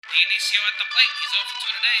Dionisio at the plate. He's over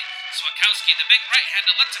 2 today. Swakowski, the big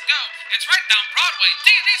right-hander, lets it go. It's right down Broadway.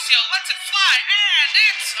 Dionisio lets it fly, and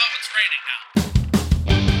it's raining now.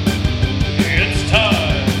 It's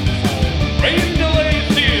time for Rain Delay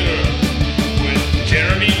Theater with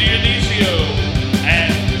Jeremy Dionisio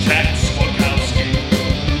and Jack Swakowski.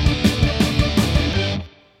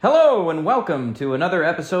 Hello and welcome to another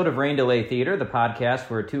episode of Rain Delay Theater, the podcast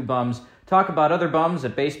where two bums talk about other bums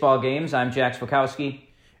at baseball games. I'm Jack Swakowski.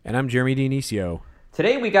 And I'm Jeremy Dionisio.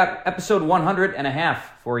 Today we got episode 100 and a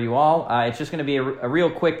half for you all. It's just going to be a real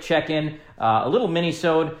quick check-in, a little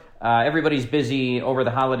mini-sode. Everybody's busy over the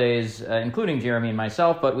holidays, including Jeremy and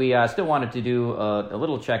myself, but we still wanted to do a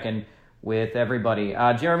little check-in with everybody.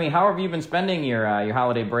 Jeremy, how have you been spending your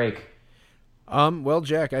holiday break? Well,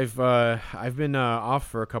 Jack, I've been off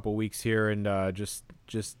for a couple weeks here, and just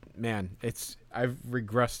man, I've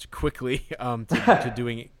regressed quickly to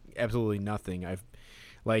doing absolutely nothing. I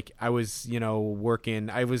was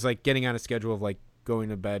working. I was getting on a schedule of going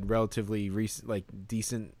to bed relatively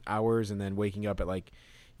decent hours, and then waking up at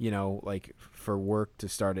for work to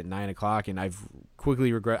start at 9 o'clock, and I've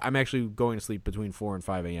quickly regret. I'm actually going to sleep between 4 and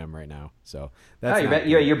 5 a.m. right now. So that's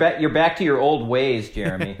you're back to your old ways,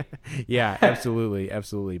 Jeremy. Yeah,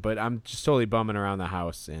 absolutely. But I'm just totally bumming around the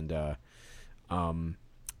house and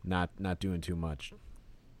not doing too much.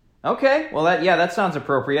 Okay, well that sounds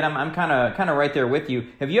appropriate. I'm kind of right there with you.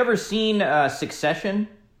 Have you ever seen Succession?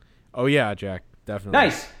 Oh yeah, Jack, definitely.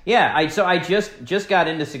 Nice. Yeah, I just got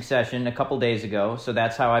into Succession a couple days ago, so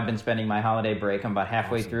that's how I've been spending my holiday break. I'm about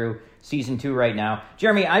halfway through season 2 right now.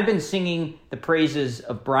 Jeremy, I've been singing the praises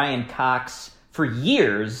of Brian Cox for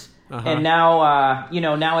years, and now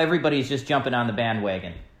now everybody's just jumping on the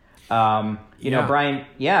bandwagon. Brian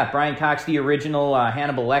Cox, the original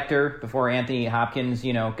Hannibal Lecter before Anthony Hopkins,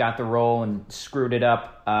 got the role and screwed it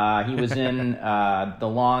up. He was in The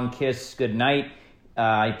Long Kiss Goodnight.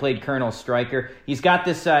 He played Colonel Stryker. He's got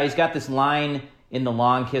this line in The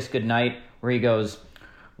Long Kiss Goodnight where he goes,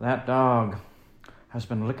 "That dog has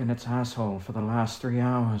been licking its asshole for the last 3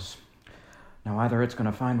 hours. Now either it's going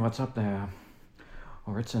to find what's up there,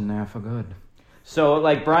 or it's in there for good." So,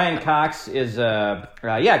 Brian Cox is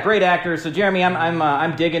great actor. So, Jeremy,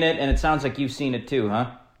 I'm digging it, and it sounds like you've seen it too, huh?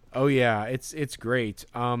 Oh yeah, it's great.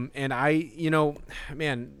 And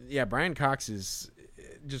Brian Cox is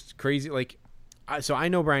just crazy. So I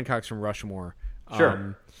know Brian Cox from Rushmore,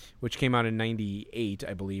 Sure. Which came out in '98,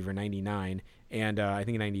 I believe, or '99, and I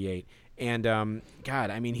think '98. And God,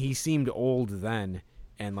 I mean, he seemed old then,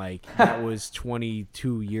 and that was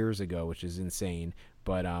 22 years ago, which is insane.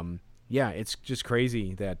 But yeah, it's just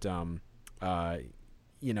crazy that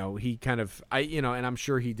he kind of and I'm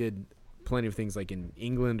sure he did plenty of things in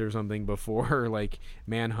England or something before, like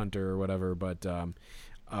Manhunter or whatever. But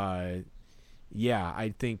yeah,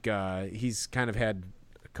 I think he's kind of had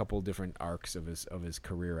a couple different arcs of his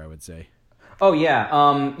career, I would say. Oh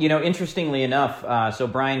yeah, interestingly enough, so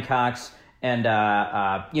Brian Cox and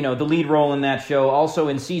the lead role in that show. Also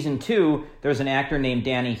in season 2, there's an actor named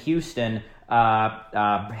Danny Huston.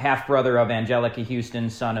 Half brother of Angelica Houston,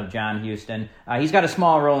 son of John Huston. He's got a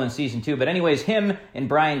small role in season 2, but anyways, him and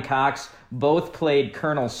Brian Cox both played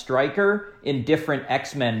Colonel Stryker in different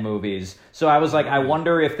X-Men movies. So I was I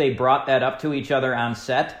wonder if they brought that up to each other on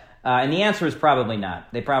set. And the answer is probably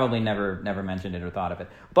not. They probably never mentioned it or thought of it.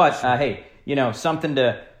 But hey, something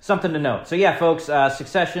to note. So yeah, folks,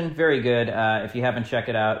 Succession, very good. If you haven't checked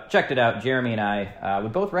it out, Jeremy and I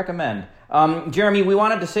would both recommend. Jeremy, we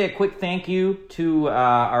wanted to say a quick thank you to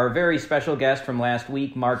our very special guest from last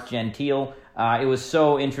week, Mark Gentile. It was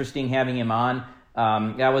so interesting having him on.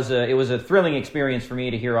 It was a thrilling experience for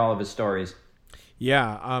me to hear all of his stories.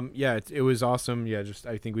 Yeah, it was awesome. Yeah,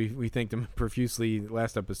 I think we thanked him profusely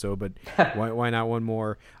last episode, but why not one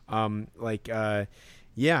more?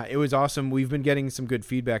 Yeah, it was awesome. We've been getting some good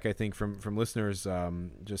feedback, I think, from listeners.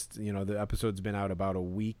 The episode's been out about a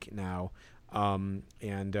week now, I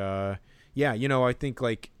think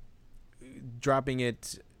dropping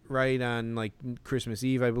it right on Christmas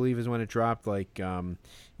Eve, I believe, is when it dropped. I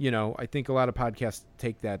think a lot of podcasts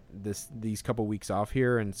take these couple weeks off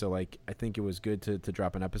here, and so I think it was good to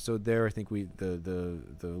drop an episode there. I think the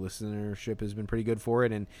listenership has been pretty good for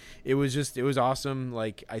it, and it was awesome.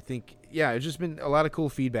 I think it's just been a lot of cool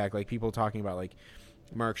feedback, people talking about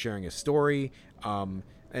Mark sharing his story.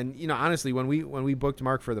 And honestly, when we booked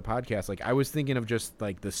Mark for the podcast, I was thinking of just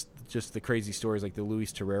the crazy stories, the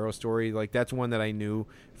Luis Torrero story. That's one that I knew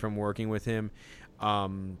from working with him.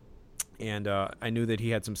 And I knew that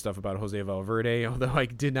he had some stuff about Jose Valverde, although I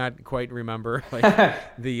did not quite remember like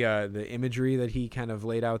the imagery that he kind of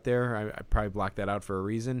laid out there. I probably blocked that out for a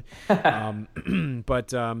reason.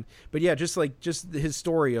 But yeah, just his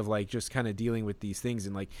story of like just kind of dealing with these things,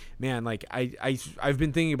 and like, man, like I've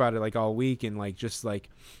been thinking about it like all week, and like just like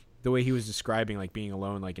the way he was describing like being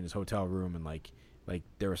alone like in his hotel room, and like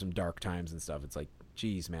there were some dark times and stuff. It's like,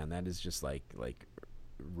 geez, man, that is just like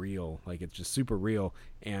real. Like, it's just super real.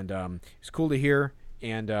 And it's cool to hear.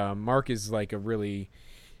 And Mark is like a really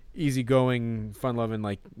easygoing, fun-loving,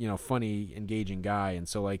 like, you know, funny, engaging guy. And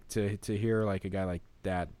so like to hear like a guy like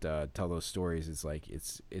that tell those stories is like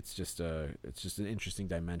it's just an interesting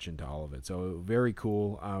dimension to all of it. So very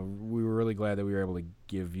cool. We were really glad that we were able to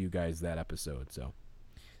give you guys that episode. So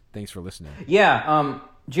thanks for listening. Yeah,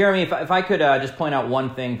 Jeremy, if I could just point out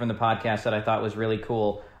one thing from the podcast that I thought was really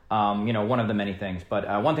cool. You know, one of the many things,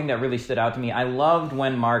 but one thing that really stood out to me, I loved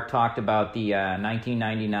when Mark talked about the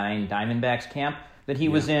 1999 Diamondbacks camp that he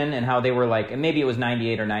was in, and how they were like, and maybe it was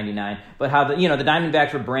 98 or 99, but how the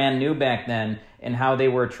Diamondbacks were brand new back then, and how they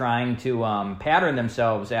were trying to pattern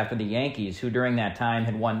themselves after the Yankees, who during that time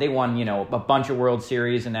they won, you know, a bunch of World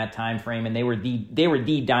Series in that time frame, and they were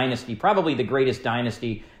the dynasty, probably the greatest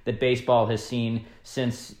dynasty that baseball has seen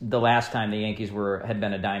since the last time the Yankees had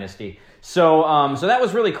been a dynasty. So that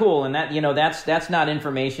was really cool, and that, you know, that's not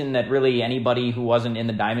information that really anybody who wasn't in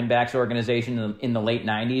the Diamondbacks organization in the late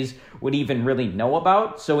 90s would even really know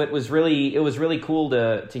about. So it was really cool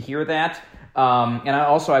to hear that. And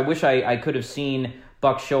I wish I could have seen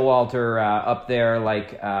Buck Showalter up there,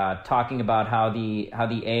 like talking about how the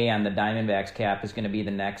A on the Diamondbacks cap is going to be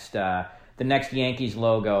the next Yankees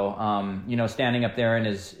logo, you know, standing up there in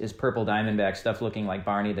his purple Diamondback stuff, looking like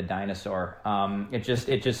Barney the dinosaur. It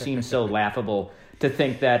just seems so laughable to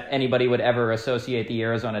think that anybody would ever associate the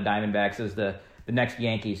Arizona Diamondbacks as the next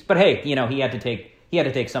Yankees. But hey, you know, he had to take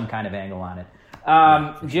some kind of angle on it.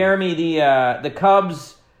 Jeremy, the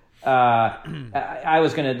Cubs. This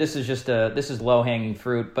is low hanging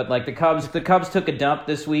fruit, but like the Cubs took a dump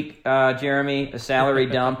this week, Jeremy, a salary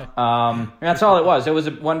dump. That's all it was. It was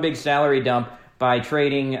one big salary dump by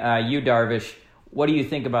trading Yu Darvish. What do you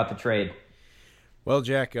think about the trade? Well,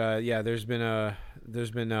 Jack, there's been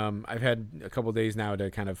I've had a couple days now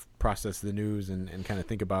to kind of process the news and kind of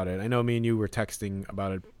think about it. I know me and you were texting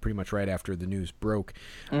about it pretty much right after the news broke.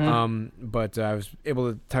 Mm-hmm. But I was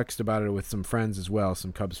able to text about it with some friends as well,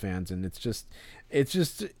 some Cubs fans, and it's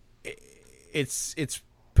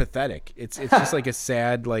pathetic. It's just like a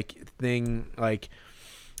sad like thing. Like,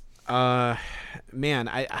 man,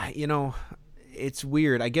 I you know, it's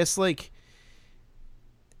weird. I guess like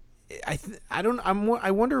I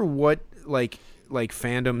wonder what like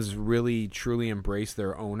fandoms really truly embrace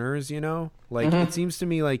their owners, you know? Like, mm-hmm. It seems to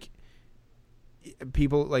me like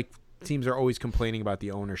people, like, teams are always complaining about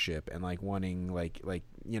the ownership and like wanting like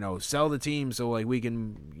you know, sell the team so like we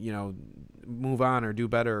can, you know, move on or do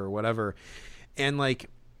better or whatever. And like,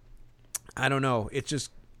 I don't know, it's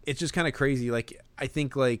just kind of crazy. Like, I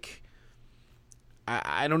think like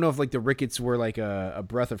I don't know if like the Ricketts were like a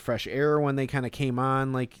breath of fresh air when they kind of came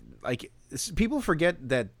on. Like people forget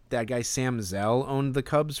that guy Sam Zell owned the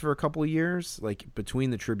Cubs for a couple of years, like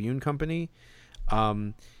between the Tribune Company,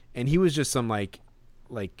 and he was just some like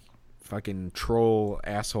fucking troll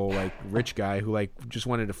asshole like rich guy who like just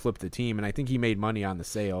wanted to flip the team, and I think he made money on the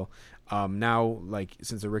sale. Now like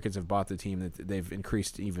since the Ricketts have bought the team, that they've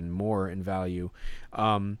increased even more in value,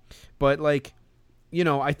 but like, you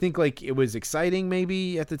know, I think like it was exciting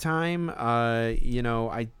maybe at the time. You know,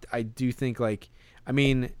 I do think like, I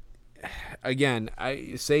mean, again,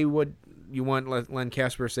 I say what you want, Len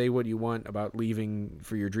Kasper, say what you want about leaving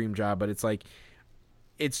for your dream job, but it's like,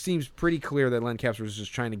 it seems pretty clear that Len Kasper was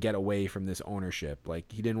just trying to get away from this ownership.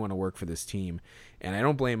 Like, he didn't want to work for this team, and I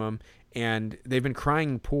don't blame him. And they've been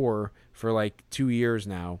crying poor for like 2 years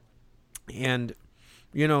now. And,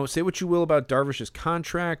 you know, say what you will about Darvish's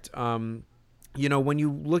contract. You know, when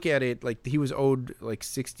you look at it, like he was owed like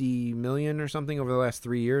 $60 million or something over the last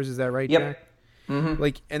 3 years. Is that right, yep. Jack? Mm-hmm.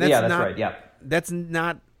 Like, and that's that's right. Yeah,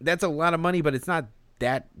 that's a lot of money, but it's not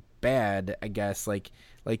that bad, I guess. Like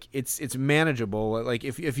it's manageable. Like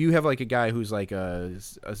if you have like a guy who's like a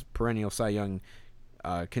perennial Cy Young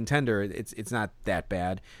contender, it's not that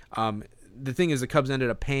bad. The thing is, the Cubs ended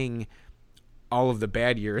up paying all of the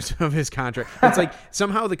bad years of his contract. It's like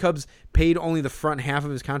somehow the Cubs paid only the front half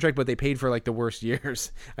of his contract, but they paid for like the worst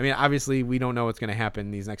years. I mean, obviously we don't know what's going to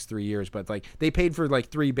happen these next 3 years, but like they paid for like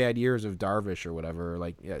 3 bad years of Darvish or whatever,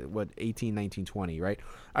 like 18, 19, 20, right?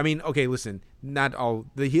 I mean, okay, listen, not all.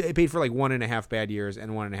 They paid for like 1.5 bad years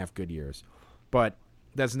and 1.5 good years, but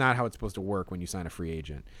That's not how it's supposed to work when you sign a free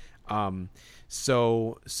agent.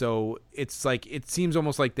 So it's like it seems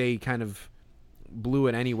almost like they kind of blew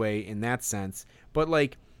it anyway in that sense. But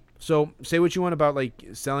like, so say what you want about like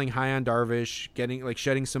selling high on Darvish, getting like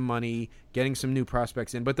shedding some money, getting some new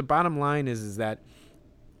prospects in. But the bottom line is that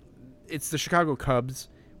it's the Chicago Cubs.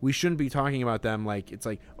 We shouldn't be talking about them like it's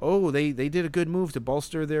like, oh, they did a good move to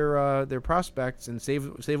bolster their prospects and save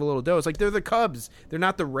a little dough. It's like they're the Cubs. They're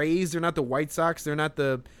not the Rays. They're not the White Sox. They're not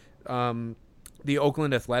the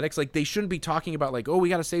Oakland Athletics. Like they shouldn't be talking about like, oh, we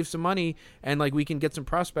got to save some money and like we can get some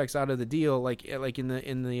prospects out of the deal like in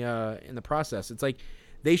the process. It's like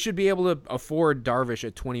they should be able to afford Darvish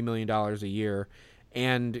at $20 million a year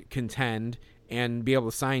and contend and be able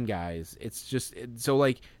to sign guys. It's just so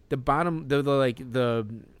like the bottom the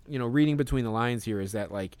reading between the lines here is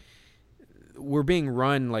that like we're being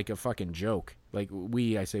run like a fucking joke. Like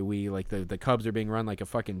the Cubs are being run like a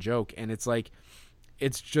fucking joke, and it's like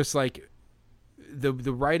it's just like the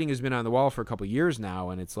writing has been on the wall for a couple of years now,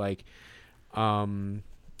 and it's like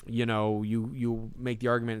you make the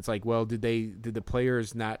argument, it's like, well, did the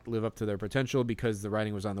players not live up to their potential because the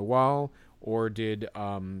writing was on the wall, or did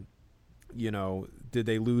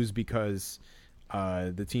they lose because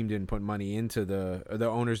the team didn't put money into the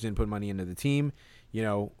owners didn't put money into the team?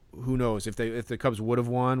 Who knows? If the Cubs would have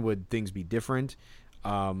won, would things be different?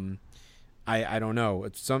 I don't know.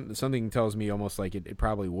 It's something tells me almost like it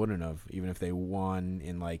probably wouldn't have, even if they won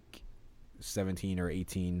in like 17 or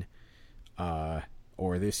 18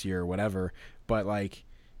 or this year or whatever. But like,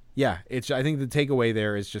 yeah, I think the takeaway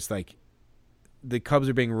there is just like the Cubs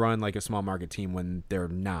are being run like a small market team when they're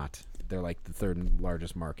not. They're like the third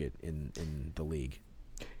largest market in the league.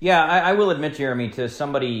 Yeah, I will admit, Jeremy, to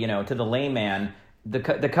somebody, to the layman, the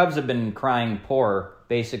Cubs have been crying poor,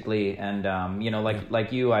 basically, and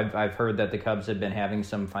like you, I've heard that the Cubs have been having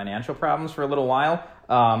some financial problems for a little while,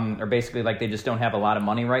 or basically like they just don't have a lot of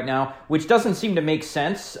money right now, which doesn't seem to make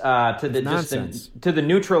sense to the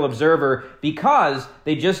neutral observer, because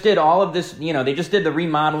they just did all of this. They just did the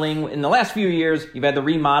remodeling in the last few years. You've had the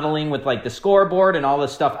remodeling with like the scoreboard and all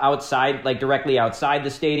this stuff outside, like directly outside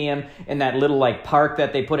the stadium, and that little like park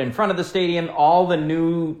that they put in front of the stadium. All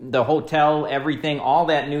the hotel, everything, all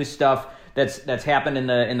that new stuff that's happened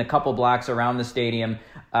in the couple blocks around the stadium.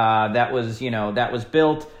 That was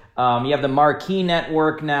built. You have the marquee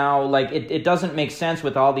network now. Like it doesn't make sense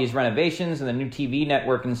with all these renovations and the new TV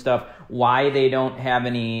network and stuff why they don't have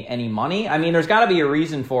any money. I mean, there's got to be a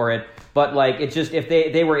reason for it. But like it's just if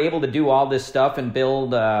they were able to do all this stuff and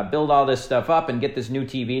build all this stuff up and get this new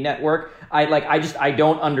TV network, I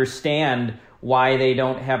don't understand why they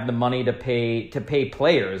don't have the money to pay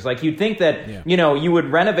players. Like you'd think that, you would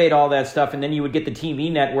renovate all that stuff and then you would get the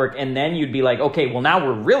TV network and then you'd be like, okay, well now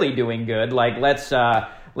we're really doing good. Like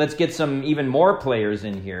let's get some even more players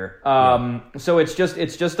in here. So it's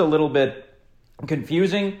just a little bit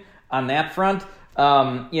confusing on that front.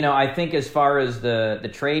 I think as far as the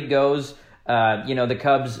trade goes, the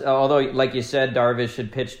Cubs, although like you said, Darvish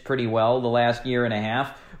had pitched pretty well the last year and a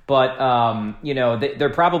half. But they're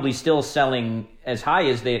probably still selling as high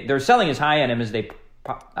as they're selling as high on him as they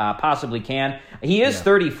possibly can. He is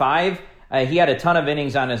 35. He had a ton of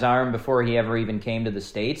innings on his arm before he ever even came to the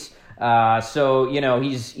States. So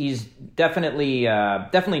he's definitely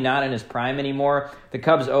not in his prime anymore. The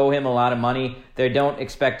Cubs owe him a lot of money. They don't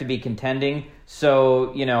expect to be contending.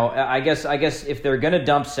 So I guess if they're gonna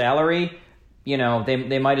dump salary,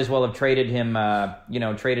 they might as well have traded him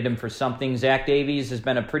for something. Zach Davies has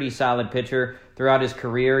been a pretty solid pitcher throughout his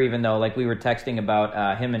career, even though, like we were texting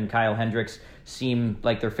about, him and Kyle Hendricks seem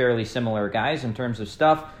like they're fairly similar guys in terms of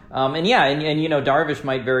stuff. Darvish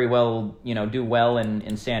might very well, do well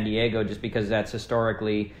in San Diego just because that's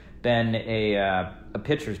historically been a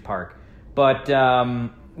pitcher's park. But,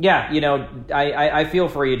 I feel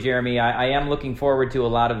for you, Jeremy. I am looking forward to a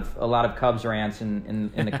lot of Cubs rants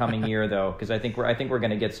in the coming year, though, because I think we're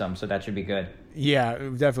going to get some, so that should be good. Yeah,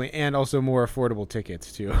 definitely, and also more affordable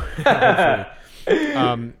tickets too.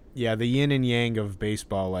 The yin and yang of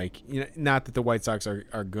baseball. Like, not that the White Sox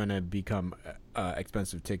are going to become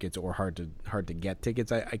expensive tickets or hard to get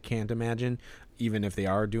tickets. I can't imagine, even if they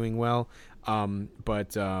are doing well. One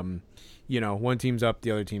team's up,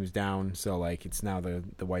 the other team's down. So, like, it's now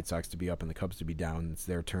the White Sox to be up and the Cubs to be down. It's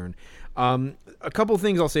their turn. A couple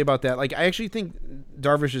things I'll say about that. Like, I actually think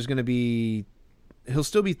Darvish is going to he'll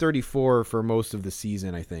still be 34 for most of the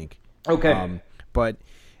season, I think. Okay. But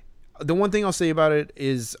the one thing I'll say about it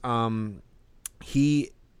is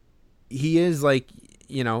he is, like,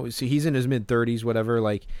 so he's in his mid-30s, whatever.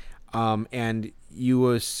 Like, And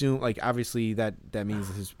you assume, like, obviously that means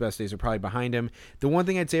his best days are probably behind him. The one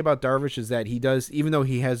thing I'd say about Darvish is that he does, even though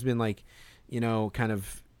he has been, like, you know, kind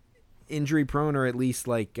of injury prone, or at least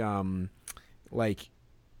like kind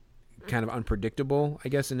of unpredictable, I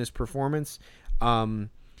guess, in his performance.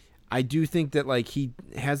 I do think that, like, he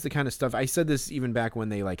has the kind of stuff. I said this even back when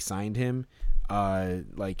they, like, signed him,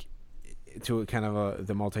 like, to kind of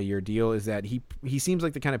the multi-year deal, is that he seems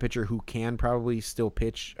like the kind of pitcher who can probably still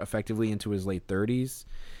pitch effectively into his late 30s,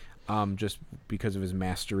 just because of his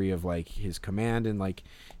mastery of, like, his command and, like,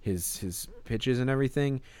 his pitches and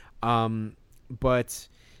everything. But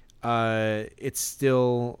it's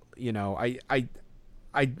still, you know,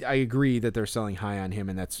 I agree that they're selling high on him,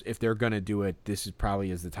 and that's, if they're going to do it, this is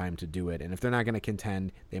probably the time to do it. And if they're not going to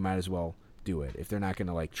contend, they might as well do it. If they're not going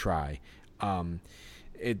to, like, try,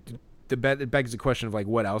 it begs the question of, like,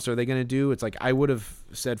 what else are they going to do? It's like, I would have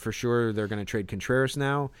said for sure they're going to trade Contreras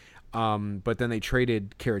now, but then they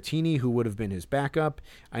traded Caratini, who would have been his backup.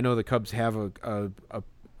 I know the Cubs have a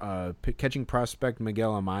catching prospect,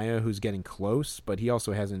 Miguel Amaya, who's getting close, but he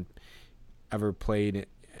also hasn't ever played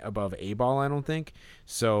above A ball, I don't think.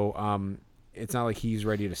 So it's not like he's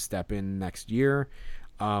ready to step in next year.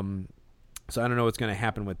 So I don't know what's going to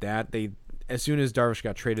happen with that. As soon as Darvish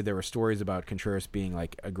got traded, there were stories about Contreras being,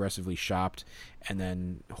 like, aggressively shopped, and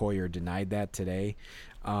then Hoyer denied that today.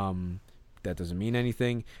 That doesn't mean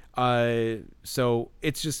anything. So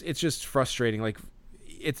it's just frustrating. Like,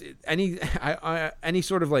 it's any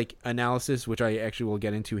sort of, like, analysis, which I actually will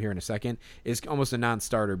get into here in a second, is almost a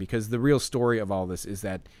non-starter, because the real story of all this is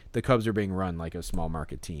that the Cubs are being run like a small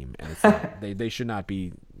market team, and it's not, they should not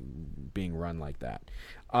be being run like that.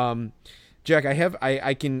 Jack,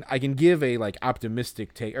 I can give a, like,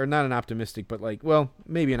 optimistic take, or not an optimistic, but, like, well,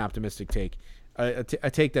 maybe an optimistic take, a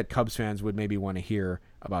take that Cubs fans would maybe want to hear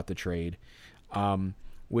about the trade,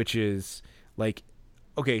 which is, like,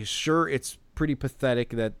 okay, sure, it's pretty pathetic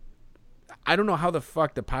that I don't know how the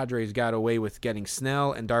fuck the Padres got away with getting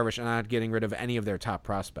Snell and Darvish and not getting rid of any of their top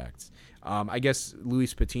prospects. I guess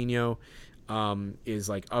Luis Patino is,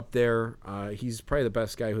 like, up there. He's probably the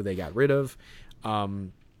best guy who they got rid of.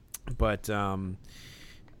 But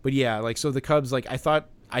yeah, like, so the Cubs, like, I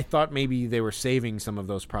thought maybe they were saving some of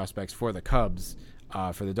those prospects for the Cubs,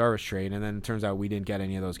 for the Darvish trade, and then it turns out we didn't get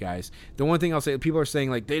any of those guys. The one thing I'll say, people are saying,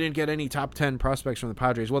 like, they didn't get any top 10 prospects from the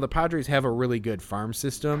Padres. Well, the Padres have a really good farm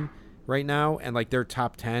system right now, and, like, their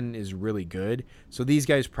top 10 is really good. So these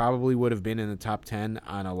guys probably would have been in the top 10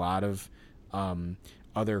 on a lot of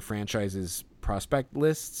other franchises' prospect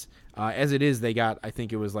lists. As it is, they got, I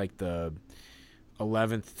think it was, like, the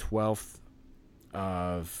 11th, 12th,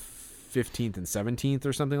 15th, and 17th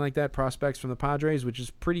or something like that prospects from the Padres, which is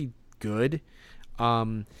pretty good.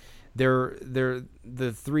 They're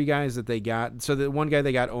the three guys that they got. So the one guy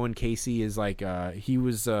they got, Owen Casey, is, like, he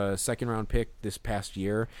was a second round pick this past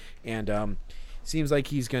year, and seems like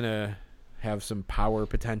he's gonna have some power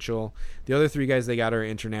potential. The other three guys they got are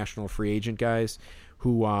international free agent guys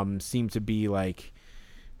who seem to be, like,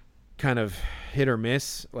 kind of hit or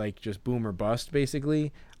miss, like, just boom or bust,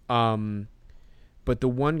 basically. But the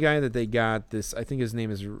one guy that they got, I think his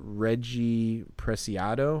name is Reggie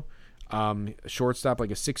Preciado, shortstop,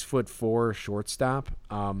 like a 6'4" shortstop.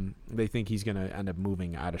 They think he's going to end up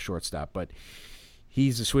moving out of shortstop, but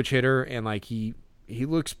he's a switch hitter, and, like, he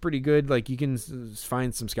looks pretty good. Like, you can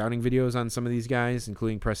find some scouting videos on some of these guys,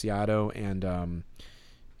 including Preciado, and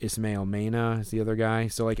Ismael Mena is the other guy.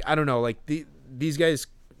 So, like, I don't know, like, these guys,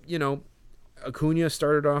 you know, Acuna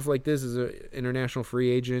started off like this as an international free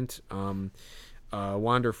agent.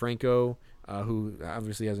 Wander Franco, who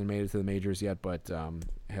obviously hasn't made it to the majors yet, but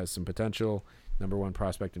has some potential, number one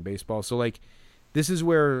prospect in baseball. So, like, this is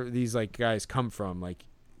where these, like, guys come from. Like,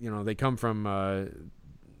 you know, they come from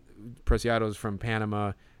Preciado's from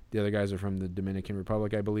Panama. The other guys are from the Dominican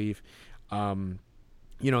Republic, I believe. You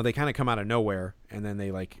know, they kind of come out of nowhere, and then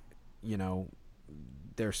they, like, you know,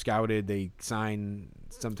 they're scouted, they sign.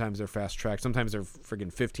 Sometimes they're fast tracked. Sometimes they're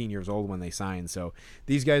friggin' 15 years old when they sign. So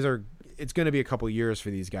these guys it's going to be a couple years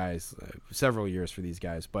for these guys, several years for these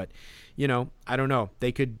guys. But, you know, I don't know.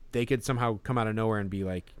 They could somehow come out of nowhere and be,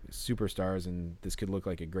 like, superstars, and this could look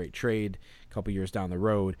like a great trade a couple years down the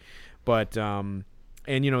road. But, and,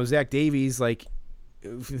 you know, Zach Davies, like,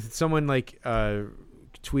 someone, like,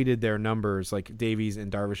 tweeted their numbers, like Davies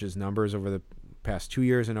and Darvish's numbers over the past 2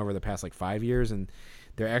 years and over the past, like, 5 years, and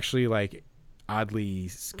they're actually, like,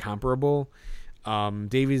 oddly comparable.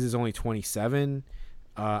 Davies is only 27,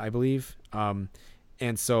 I believe,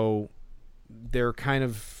 and so they're kind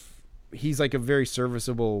of, he's, like, a very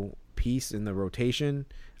serviceable piece in the rotation.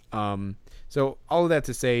 So all of that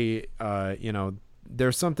to say, you know,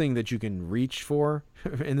 there's something that you can reach for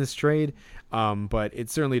in this trade, but it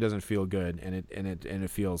certainly doesn't feel good, and it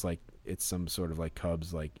feels like it's some sort of like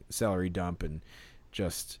Cubs like salary dump and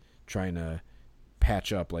just trying to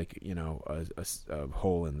patch up like a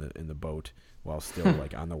hole in the boat while still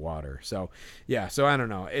like on the water. So yeah, so I don't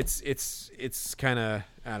know. It's kind of,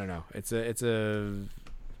 I don't know.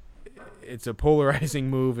 It's a polarizing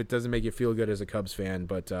move. It doesn't make you feel good as a Cubs fan,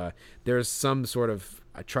 but there's some sort of,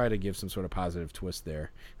 I try to give some sort of positive twist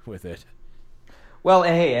there with it. Well,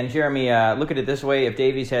 hey, and Jeremy, look at it this way: if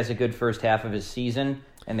Davies has a good first half of his season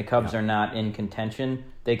and the Cubs are not in contention,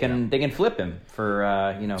 they can flip him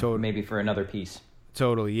for maybe for another piece.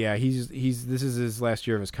 Totally, yeah. He's this is his last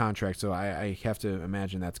year of his contract, so I have to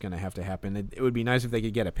imagine that's going to have to happen. It would be nice if they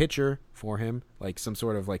could get a pitcher for him, like some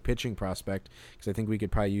sort of like pitching prospect, because I think we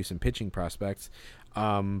could probably use some pitching prospects.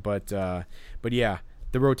 But yeah,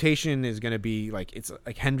 the rotation is going to be like, it's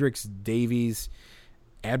like Hendricks, Davies,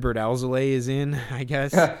 Adbert Alzolay is in, I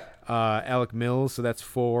guess. Alec Mills, so that's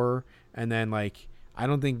 4, and then like, I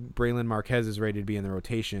don't think Braylon Marquez is ready to be in the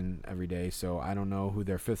rotation every day, so I don't know who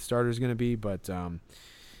their 5th starter is going to be, but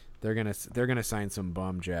they're gonna sign some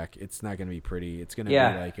bum, Jack. It's not going to be pretty. It's going to be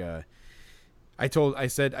like I told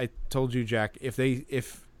you, Jack, if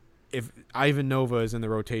Ivan Nova is in the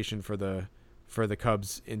rotation for the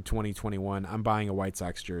Cubs in 2021, I'm buying a White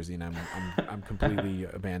Sox jersey, and I'm completely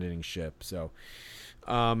abandoning ship. So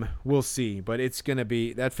we'll see, but it's going to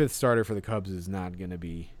be that 5th starter for the Cubs is not going to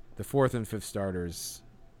be. The 4th and 5th starters,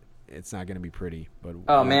 it's not going to be pretty. But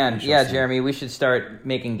yeah, Jeremy, we should start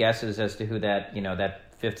making guesses as to who that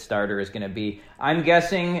 5th starter is going to be. I'm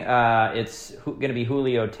guessing it's going to be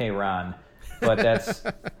Julio Teheran, but that's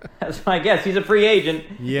my guess. He's a free agent.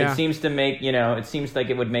 Yeah, it seems to make it seems like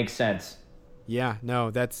it would make sense. Yeah,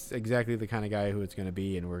 no, that's exactly the kind of guy who it's going to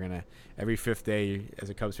be, and we're gonna every 5th day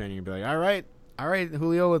as a Cubs fan, you're gonna be like, all right,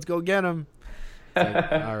 Julio, let's go get him.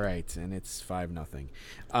 Like, all right, and it's 5-0.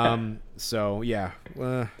 So yeah,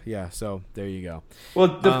 so there you go.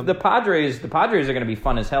 Well, the Padres are going to be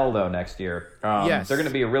fun as hell though next year. Yes, they're going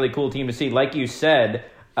to be a really cool team to see. Like you said,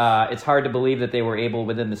 it's hard to believe that they were able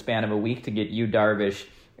within the span of a week to get Yu Darvish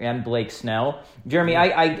and Blake Snell. Jeremy,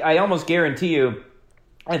 I almost guarantee you,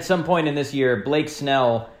 at some point in this year, Blake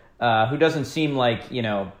Snell, who doesn't seem like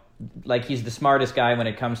like he's the smartest guy when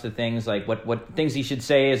it comes to things like what things he should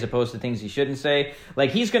say as opposed to things he shouldn't say.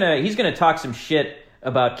 Like he's gonna talk some shit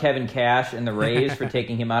about Kevin Cash and the Rays for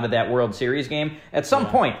taking him out of that World Series game at some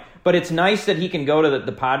point. But it's nice that he can go to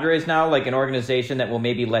the Padres now, like an organization that will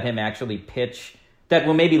maybe let him actually pitch. That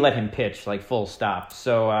will maybe let him pitch, like full stop.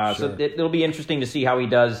 So sure. So it'll be interesting to see how he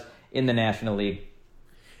does in the National League.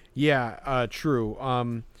 Yeah, true.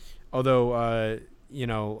 Although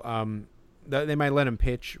they might let him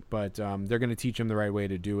pitch, but they're going to teach him the right way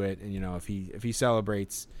to do it. And if he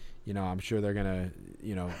celebrates, I'm sure they're going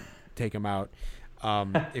to take him out.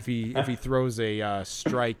 If he throws a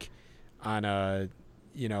strike on a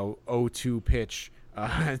 0-2 pitch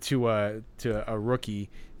to a rookie,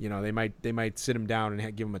 they might sit him down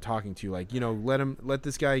and give him a talking to, like, let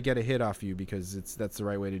this guy get a hit off you, because that's the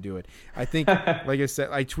right way to do it. I think, like I said,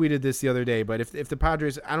 I tweeted this the other day, but if the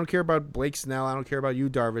Padres, I don't care about Blake Snell, I don't care about Yu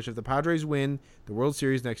Darvish. If the Padres win the World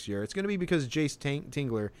Series next year, it's going to be because Jace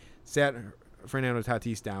Tingler sat Fernando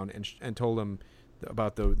Tatis down and told him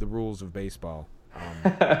about the rules of baseball.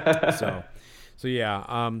 So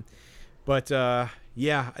yeah. But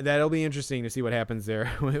yeah, that'll be interesting to see what happens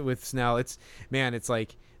there with Snell. It's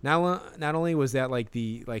like not only was that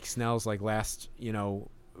like Snell's like last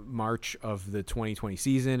March of the 2020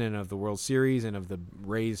 season and of the World Series and of the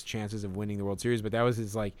Rays' chances of winning the World Series, but that was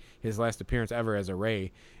his last appearance ever as a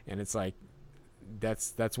Ray, and it's like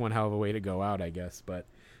that's one hell of a way to go out, I guess. But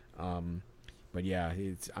yeah,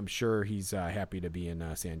 I'm sure he's happy to be in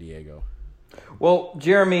San Diego. Well,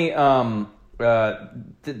 Jeremy, the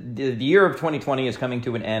year of 2020 is coming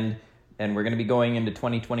to an end, and we're going to be going into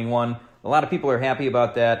 2021. A lot of people are happy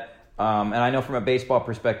about that, and I know from a baseball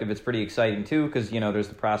perspective it's pretty exciting too, because there's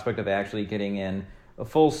the prospect of actually getting in a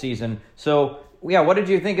full season. So yeah, what did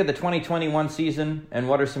you think of the 2021 season, and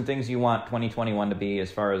what are some things you want 2021 to be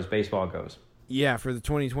as far as baseball goes? Yeah, for the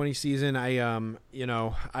 2020 season, I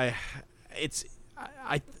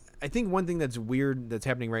think one thing that's weird that's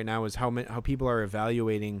happening right now is how people are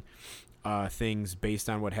evaluating things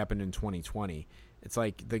based on what happened in 2020. It's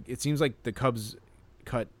like it seems like the Cubs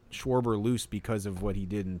cut Schwarber loose because of what he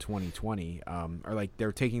did in 2020, or like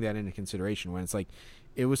they're taking that into consideration when it's like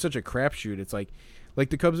it was such a crapshoot. It's like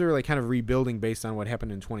the Cubs are like kind of rebuilding based on what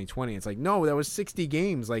happened in 2020. It's like, no, that was 60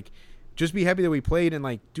 games. Like, just be happy that we played and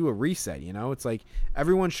like do a reset. It's like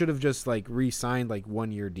everyone should have just like re-signed like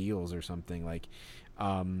 1-year deals or something. Like,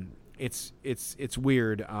 it's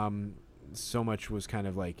weird. So much was kind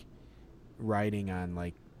of like riding on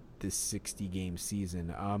like this 60 game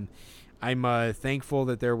season. I'm thankful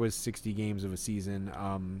that there was 60 games of a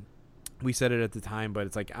season. We said it at the time, but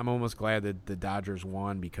it's like I'm almost glad that the Dodgers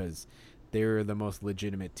won because they're the most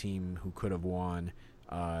legitimate team who could have won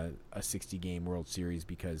a 60-game World Series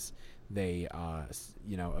because they, a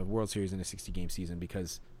World Series in a 60-game season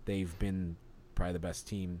because they've been probably the best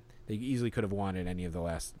team. They easily could have won in any of the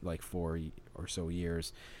last like 4 or so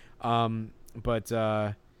years. But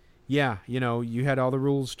yeah, you had all the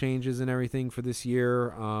rules changes and everything for this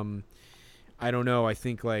year. I don't know. I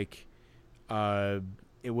think like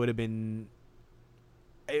it would have been.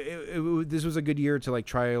 This was a good year to like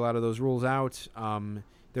try a lot of those rules out.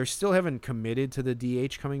 They still haven't committed to the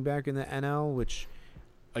DH coming back in the NL, which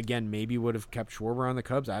again maybe would have kept Schwarber on the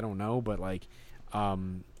Cubs. I don't know, but like,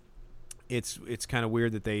 it's kind of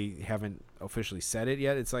weird that they haven't officially said it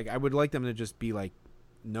yet. It's like I would like them to just be like,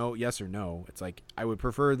 no, yes or no. It's like I would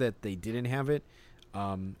prefer that they didn't have it,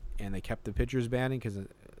 and they kept the pitchers batting because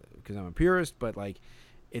I'm a purist. But like,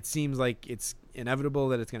 it seems like it's inevitable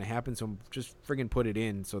that it's going to happen. So just friggin' put it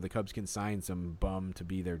in so the Cubs can sign some bum to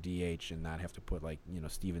be their DH and not have to put like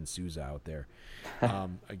Steven Souza out there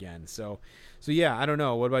again. So yeah, I don't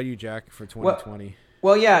know. What about you, Jack, for 2020?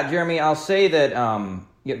 Well, yeah, Jeremy, I'll say that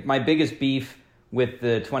my biggest beef with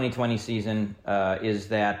the 2020 season is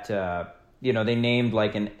that they named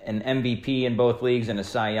like an MVP in both leagues and a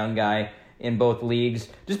Cy Young guy in both leagues,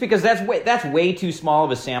 just because that's way too small of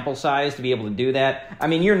a sample size to be able to do that. I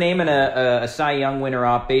mean, you're naming a Cy Young winner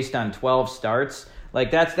off based on 12 starts. Like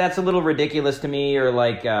that's a little ridiculous to me. Or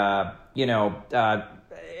like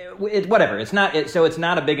whatever. It's not. So it's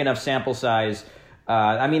not a big enough sample size.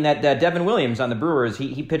 I mean that Devin Williams on the Brewers,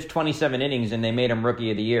 he pitched 27 innings and they made him Rookie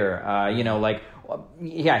of the Year.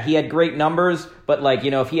 Yeah, he had great numbers, but like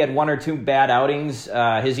if he had 1 or 2 bad outings,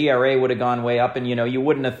 his ERA would have gone way up, and you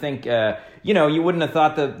wouldn't have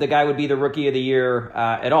thought the guy would be the Rookie of the Year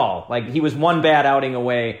at all. Like he was 1 bad outing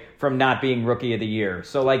away from not being Rookie of the Year.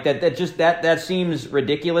 So like that seems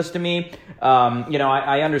ridiculous to me.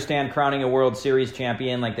 I understand crowning a World Series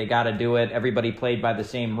champion, like they got to do it. Everybody played by the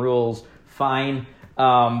same rules. Fine.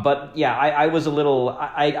 But yeah, I was a little.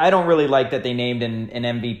 I don't really like that they named an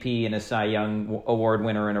MVP and a Cy Young Award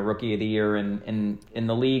winner and a Rookie of the Year in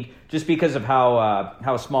the league, just because of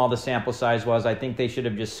how small the sample size was. I think they should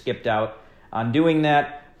have just skipped out on doing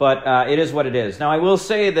that. But it is what it is. Now, I will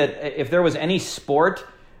say that if there was any sport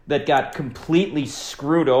that got completely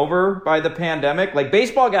screwed over by the pandemic, like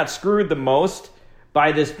baseball got screwed the most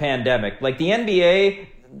by this pandemic. Like the NBA,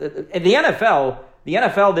 the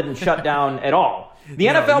NFL didn't shut down at all. The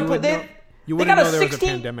NFL, you wouldn't know there was a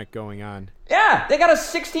pandemic going on. Yeah, they got a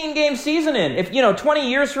 16-game season in. If 20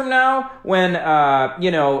 years from now, when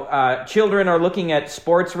children are looking at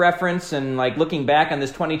Sports Reference and like looking back on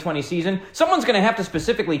this 2020 season, someone's going to have to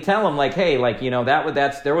specifically tell them like, hey, like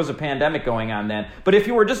there was a pandemic going on then. But if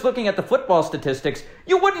you were just looking at the football statistics,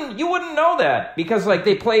 you wouldn't know that because like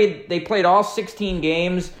they played all 16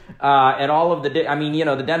 games and all of the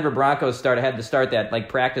the Denver Broncos had to start that like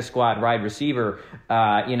practice squad wide receiver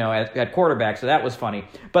at quarterback, so that was funny.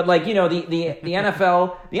 But like the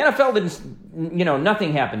NFL didn't,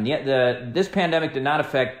 nothing happened. This pandemic did not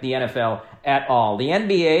affect the NFL at all. The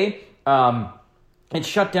NBA, it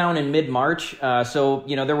shut down in mid-March, so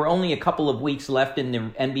there were only a couple of weeks left in the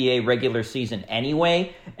NBA regular season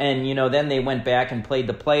anyway, and then they went back and played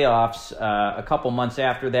the playoffs a couple months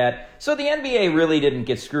after that. So the NBA really didn't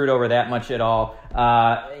get screwed over that much at all,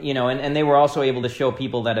 and they were also able to show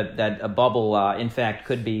people that a bubble, in fact,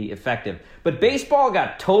 could be effective. But baseball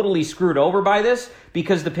got totally screwed over by this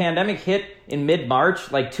because the pandemic hit in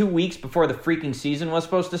mid-March, like 2 weeks before the freaking season was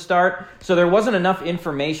supposed to start. So there wasn't enough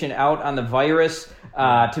information out on the virus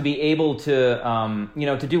to be able to,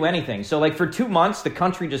 to do anything. So like for 2 months, the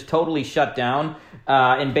country just totally shut down,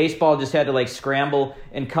 and baseball just had to like scramble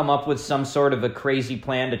and come up with some sort of a crazy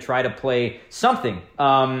plan to try to play something.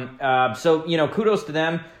 So kudos to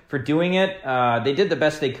them for doing it. They did the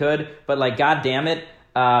best they could, but like, God damn it.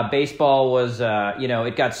 Baseball was,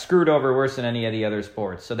 it got screwed over worse than any of the other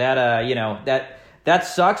sports. So that, that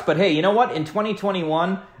sucks. But hey, you know what? In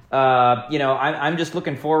 2021, I'm just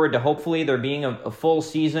looking forward to hopefully there being a full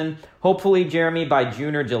season. Hopefully, Jeremy, by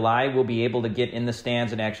June or July, we'll be able to get in the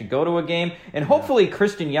stands and actually go to a game. And hopefully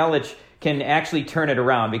Christian Yelich can actually turn it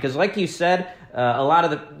around. Because like you said, A lot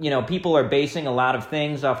of the, people are basing a lot of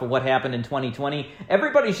things off of what happened in 2020.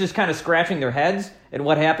 Everybody's just kind of scratching their heads at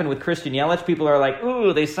what happened with Christian Yelich. People are like,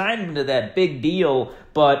 ooh, they signed him to that big deal.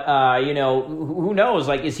 But, who knows?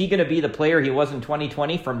 Like, is he going to be the player he was in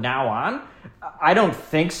 2020 from now on? I don't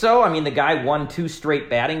think so. I mean, the guy won 2 straight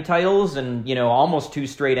batting titles and, almost 2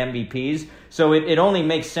 straight MVPs. So it only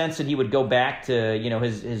makes sense that he would go back to,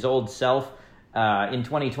 his old self in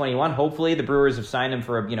 2021. Hopefully the Brewers have signed him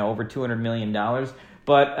for, over $200 million.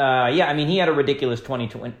 But, he had a ridiculous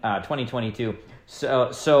 2022.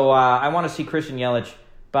 So I want to see Christian Yelich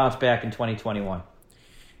bounce back in 2021.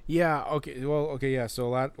 Yeah, okay. Well, okay, yeah. So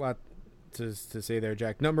a lot to say there,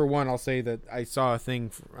 Jack. Number one, I'll say that I saw a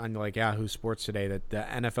thing on Yahoo Sports today that the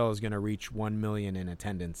NFL is going to reach 1 million in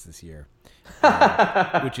attendance this year,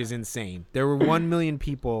 which is insane. There were 1 million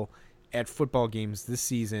people at football games this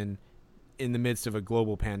season in the midst of a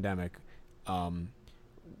global pandemic.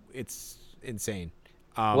 It's insane.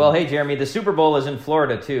 Well, hey, Jeremy, the Super Bowl is in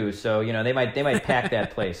Florida too, so they might pack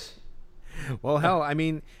that place. Well, hell, I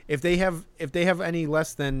mean, if they have any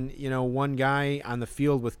less than one guy on the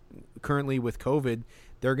field currently with COVID,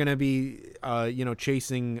 they're going to be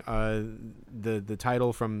chasing the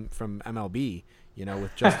title from MLB,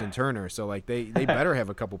 with Justin Turner. So like they better have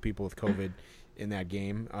a couple people with COVID in that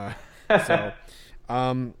game. But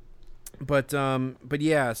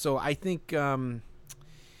yeah, so I think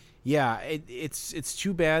it's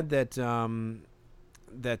too bad that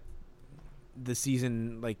that the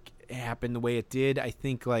season happened the way it did. I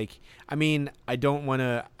think I don't want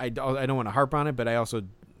to harp on it, but I also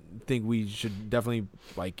think we should definitely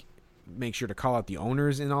make sure to call out the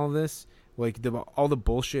owners in all of this. All the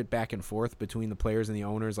bullshit back and forth between the players and the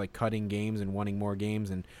owners, cutting games and wanting more games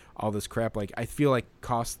and all this crap. I feel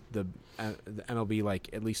cost the MLB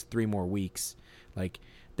at least 3 more weeks.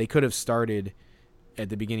 They could have started at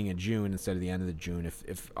the beginning of June instead of the end of June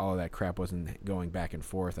if all of that crap wasn't going back and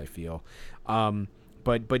forth. I feel,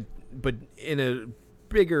 but in a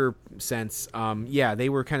bigger sense, they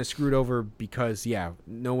were kind of screwed over because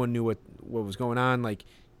no one knew what was going on.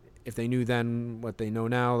 If they knew then what they know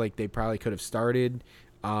now, they probably could have started,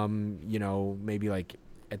 maybe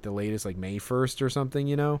at the latest, May 1st or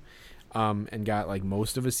something, and got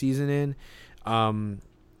most of a season in.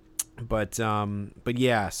 But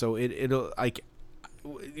yeah, so it'll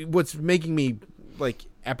what's making me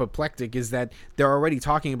apoplectic is that they're already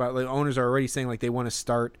talking about, owners are already saying they want to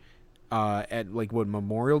start at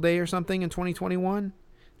Memorial Day or something in 2021.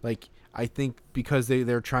 I think because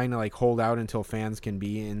they're trying to hold out until fans can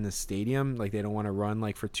be in the stadium. They don't want to run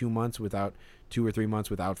for 2 or 3 months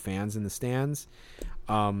without fans in the stands.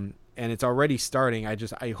 And it's already starting.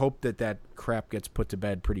 I hope that crap gets put to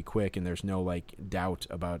bed pretty quick and there's no doubt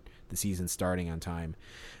about the season starting on time.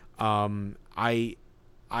 I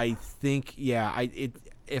think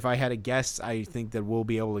if I had a guess, I think that we'll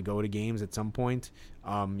be able to go to games at some point.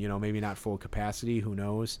 Maybe not full capacity, who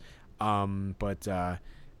knows. But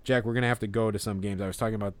Jack, we're gonna have to go to some games. I was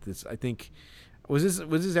talking about this. I think was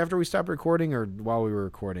this after we stopped recording or while we were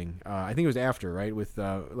recording? I think it was after, right? With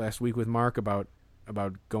last week with Mark about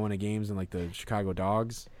going to games and the Chicago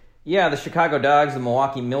Dogs. Yeah, the Chicago Dogs, the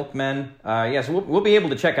Milwaukee Milkmen. So we'll be able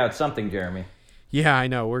to check out something, Jeremy. Yeah, I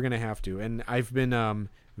know. We're gonna have to, and I've been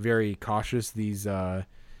very cautious these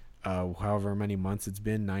however many months it's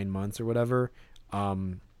been, 9 months or whatever,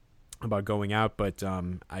 about going out. But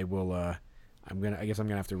I will. I guess I'm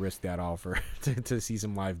gonna have to risk that all for to see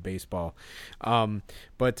some live baseball.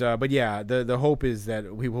 But yeah, the hope is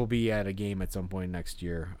that we will be at a game at some point next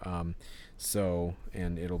year. And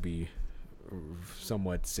it'll be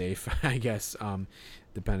somewhat safe, I guess,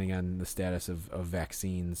 depending on the status of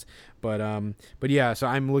vaccines. But yeah, so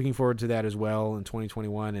I'm looking forward to that as well in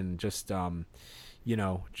 2021, and just I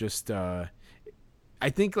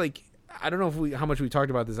think I don't know how much we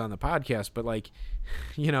talked about this on the podcast, but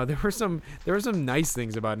there were some nice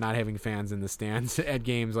things about not having fans in the stands at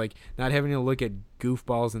games, not having to look at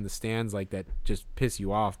goofballs in the stands that just piss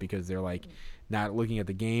you off because they're not looking at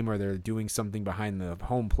the game, or they're doing something behind the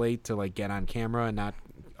home plate to get on camera and not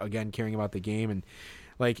again caring about the game, and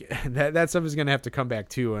that stuff is gonna have to come back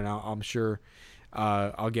too, and I'm sure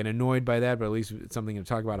I'll get annoyed by that, but at least it's something to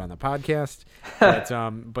talk about on the podcast.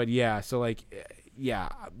 But yeah, so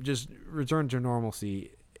just return to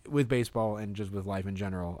normalcy with baseball and just with life in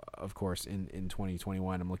general, of course, in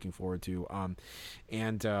 2021. I'm looking forward to.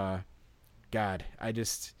 God, it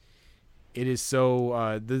is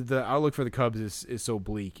so the outlook for the Cubs is so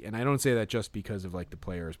bleak, and I don't say that just because of the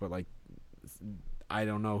players, but I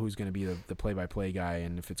don't know who's going to be the play-by-play guy,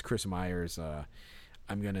 and if it's Chris Myers,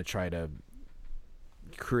 I'm going to try to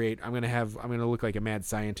I'm gonna look like a mad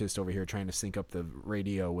scientist over here trying to sync up the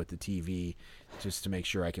radio with the TV just to make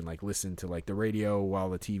sure I can like listen to like the radio while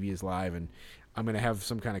the TV is live, and I'm gonna have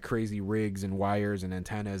some kind of crazy rigs and wires and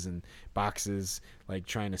antennas and boxes like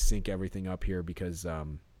trying to sync everything up here because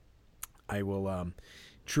I will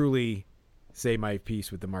truly say my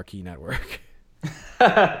piece with the Marquee Network.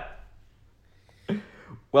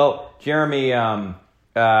 Well, Jeremy,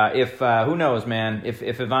 if who knows, man?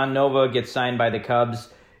 If Ivan Nova gets signed by the Cubs,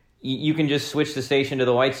 you can just switch the station to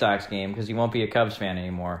the White Sox game because you won't be a Cubs fan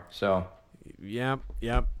anymore. So, yep.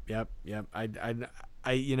 I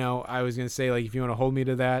was gonna say like if you want to hold me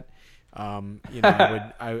to that,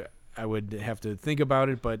 I would have to think about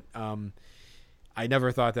it, but I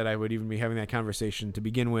never thought that I would even be having that conversation to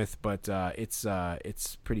begin with. But it's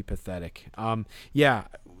pretty pathetic.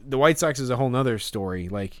 The White Sox is a whole nother story.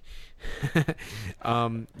 Like,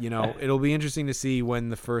 it'll be interesting to see when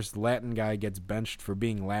the first Latin guy gets benched for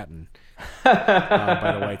being Latin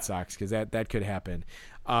by the White Sox, because that could happen.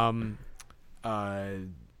 The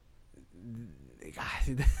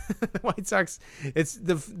White Sox, it's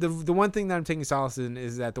the one thing that I'm taking solace in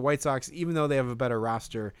is that the White Sox, even though they have a better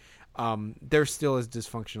roster, they're still as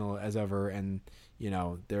dysfunctional as ever, and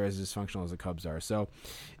they're as dysfunctional as the Cubs are. So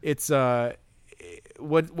it's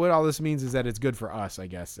what all this means is that it's good for us, I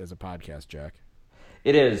guess, as a podcast, Jack.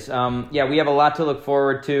 It is. We have a lot to look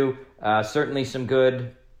forward to. Certainly some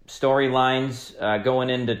good storylines going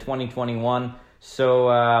into 2021. So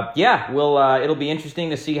it'll be interesting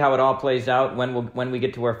to see how it all plays out when we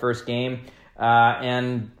get to our first game,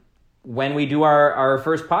 and when we do our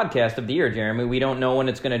first podcast of the year, Jeremy. We don't know when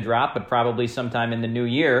it's going to drop, but probably sometime in the new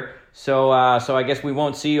year. So I guess we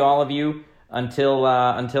won't see all of you until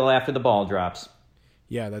after the ball drops.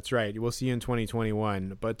 Yeah, that's right. We'll see you in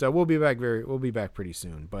 2021, but we'll be back pretty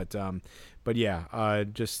soon. But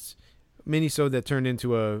just mini-sode that turned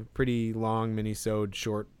into a pretty long mini-sode,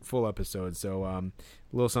 short, full episode. So a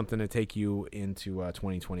little something to take you into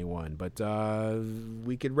 2021. But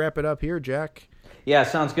we could wrap it up here, Jack. Yeah,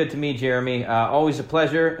 sounds good to me, Jeremy. Always a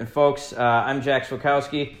pleasure. And folks, I'm Jack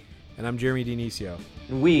Swakowski. And I'm Jeremy Dionisio.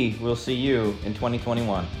 And we will see you in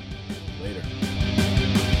 2021. Later.